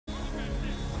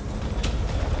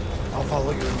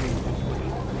Follow your lead.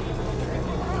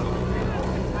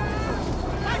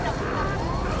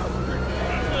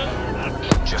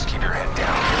 Just keep your head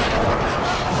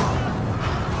down.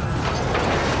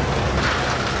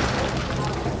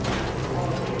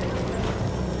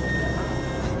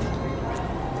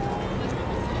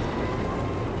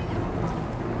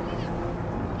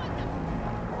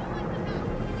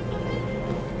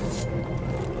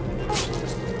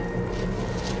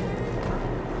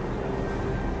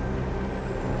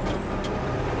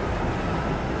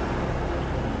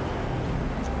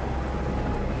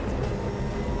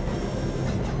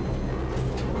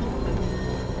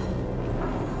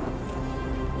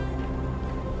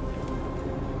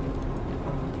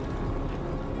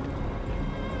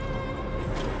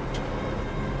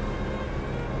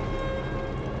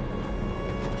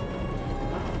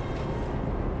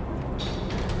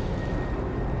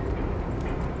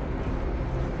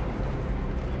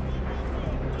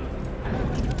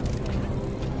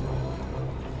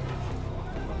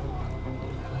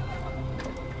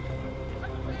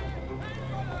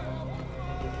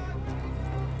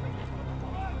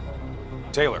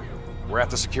 Taylor, we're at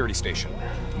the security station.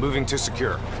 Moving to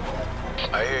secure.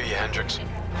 I hear you, Hendricks.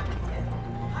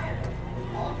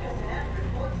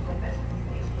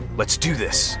 Let's do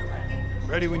this.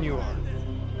 Ready when you are.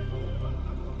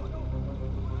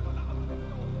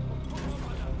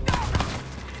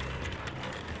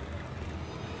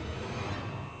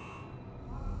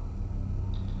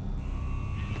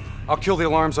 I'll kill the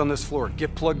alarms on this floor.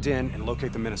 Get plugged in and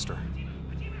locate the minister.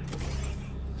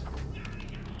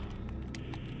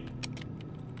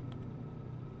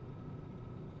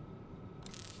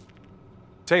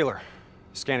 Taylor,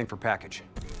 scanning for package.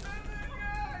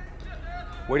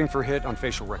 Waiting for hit on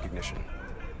facial recognition.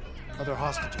 Other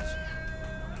hostages.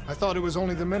 I thought it was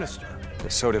only the minister.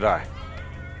 So did I.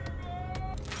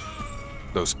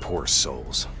 Those poor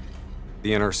souls.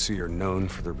 The NRC are known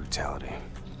for their brutality.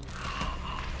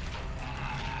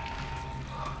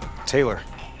 Taylor,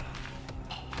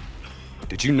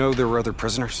 did you know there were other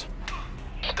prisoners?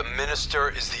 The minister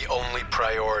is the only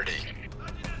priority.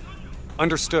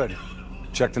 Understood.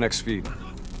 Check the next feed.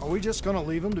 Are we just gonna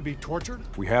leave him to be tortured?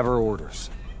 We have our orders.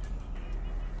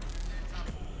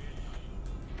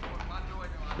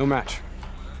 No match.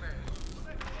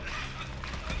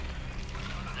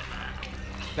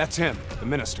 That's him, the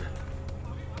minister.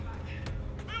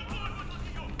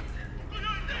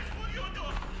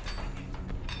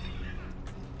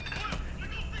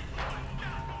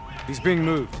 He's being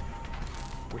moved.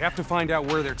 We have to find out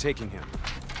where they're taking him.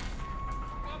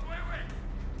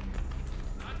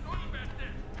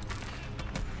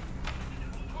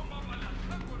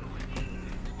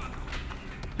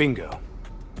 Bingo.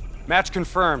 Match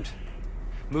confirmed.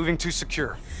 Moving to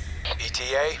secure.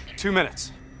 ETA? 2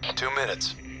 minutes. 2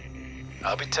 minutes.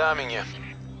 I'll be timing you.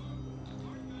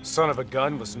 Son of a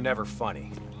gun was never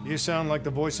funny. You sound like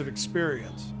the voice of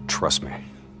experience. Trust me,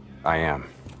 I am.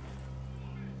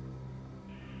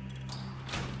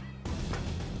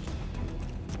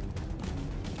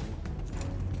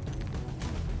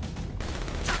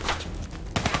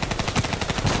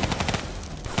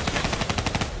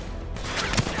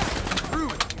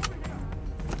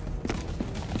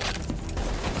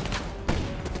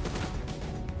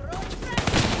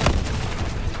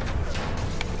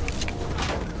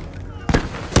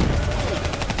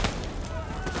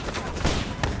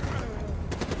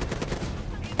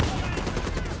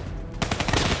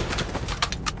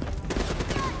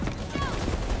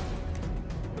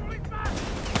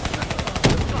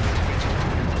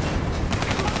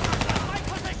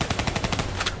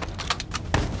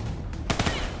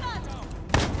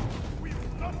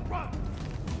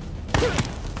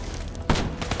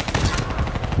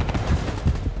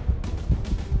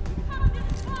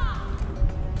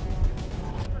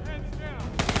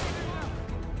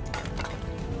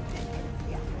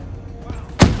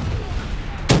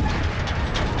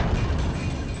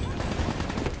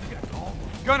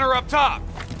 Gunner up top!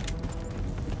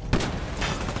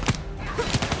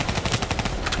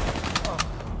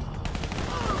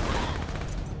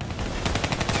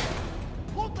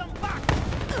 Hold them back!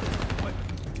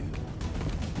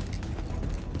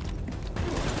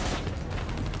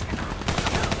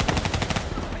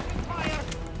 Fire!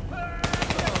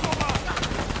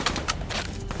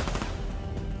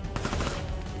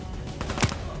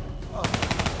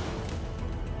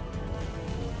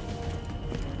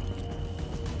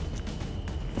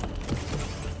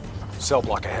 Cell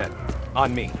block ahead.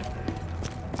 On me.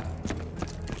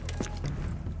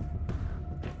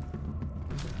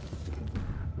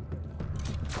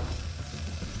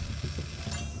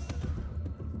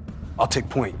 I'll take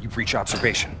point. You breach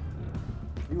observation.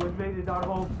 You invaded our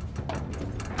home.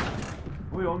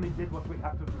 We only did what we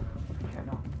had to do. We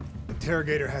cannot. The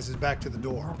interrogator has his back to the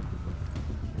door.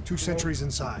 2 sentries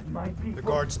inside. The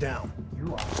guard's down.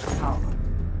 You are a coward.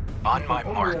 On my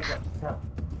mark.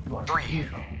 3,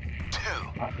 2,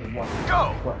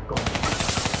 go!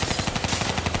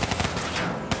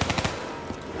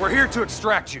 We're here to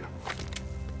extract you.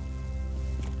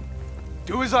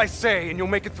 Do as I say, and you'll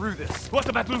make it through this. What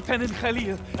about Lieutenant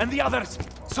Khalil and the others?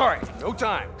 Sorry, no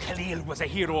time. Khalil was a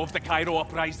hero of the Cairo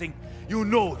uprising. You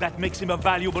know that makes him a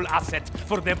valuable asset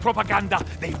for their propaganda.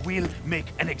 They will make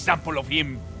an example of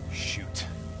him. Shoot.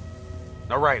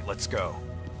 All right, let's go.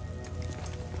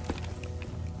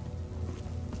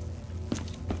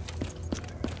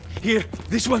 Here,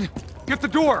 this one. Get the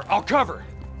door, I'll cover.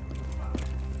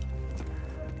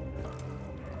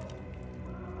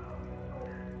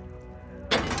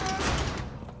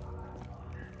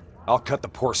 I'll cut the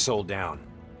poor soul down.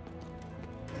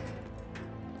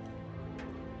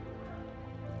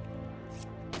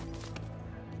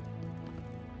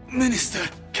 Minister.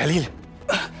 Khalil.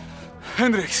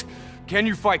 Hendricks. Can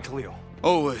you fight, Khalil?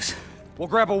 Always. We'll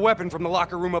grab a weapon from the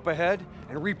locker room up ahead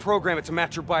and reprogram it to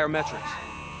match your biometrics.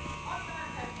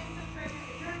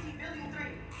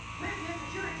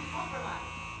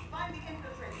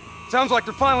 Sounds like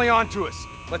they're finally on to us.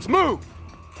 Let's move!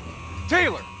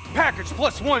 Taylor, package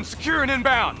 +1, secure and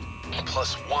inbound.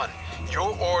 +1.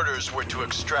 Your orders were to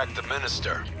extract the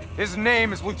minister. His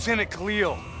name is Lieutenant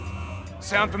Khalil.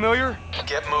 Sound familiar?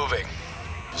 Get moving.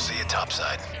 See you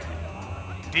topside.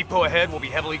 Depot ahead will be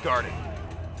heavily guarded.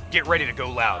 Get ready to go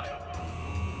loud.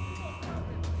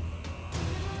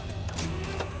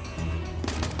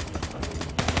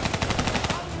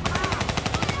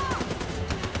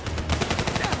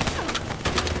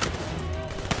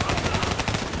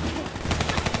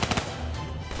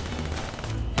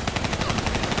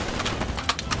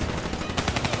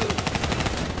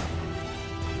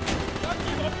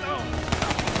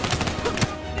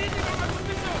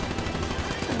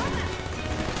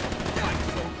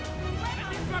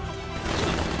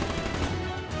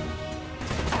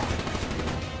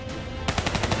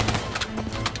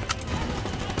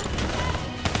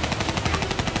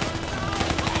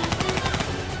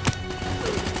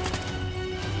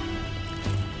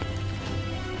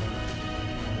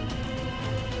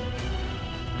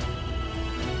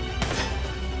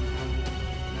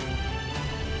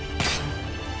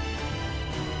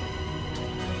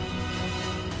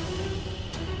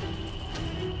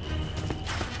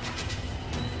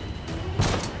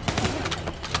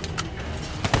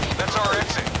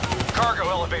 Cargo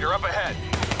elevator up ahead.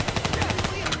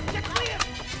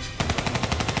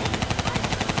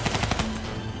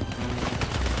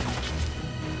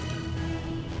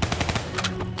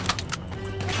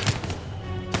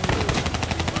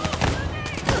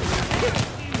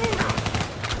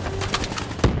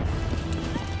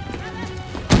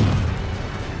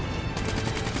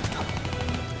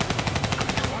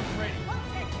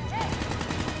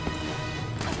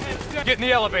 Get in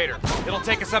the elevator. It'll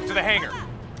take us up to the hangar.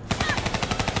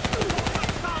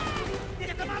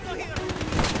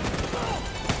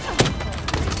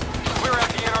 Clear out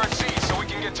the NRC so we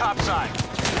can get topside.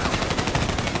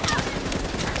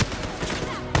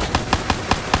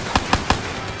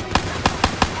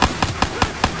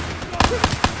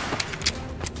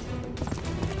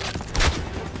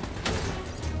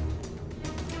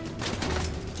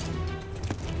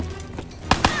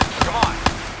 Come on,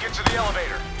 get to the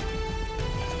elevator.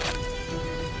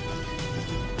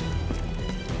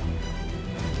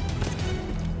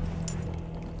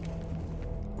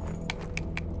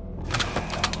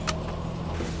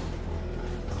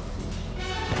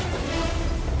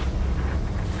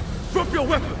 Drop your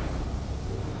weapon!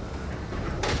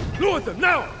 Lower them,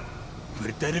 now!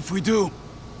 We're dead if we do.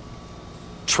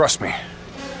 Trust me,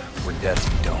 we're dead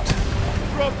if we don't.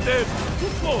 Drop dead!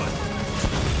 Move forward!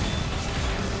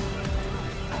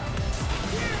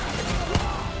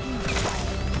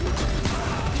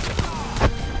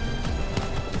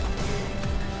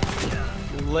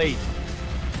 You're late.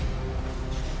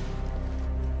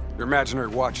 Your imaginary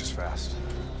watch is fast.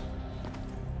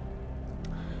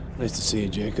 Nice to see you,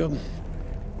 Jacob.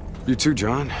 You too,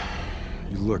 John.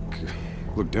 You look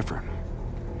different.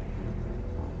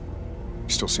 You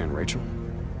still seeing Rachel?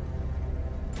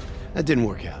 That didn't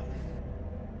work out.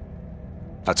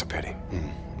 That's a pity.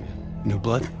 New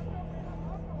blood?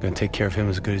 Gonna take care of him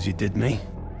as good as you did me?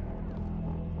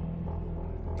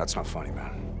 That's not funny,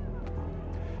 man.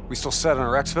 We still set on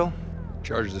our exfil?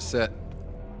 Charges are set.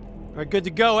 All right, good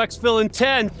to go. Exfil in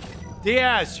 10.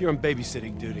 Diaz, you're on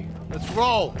babysitting duty. Let's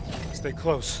roll. Stay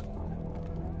close.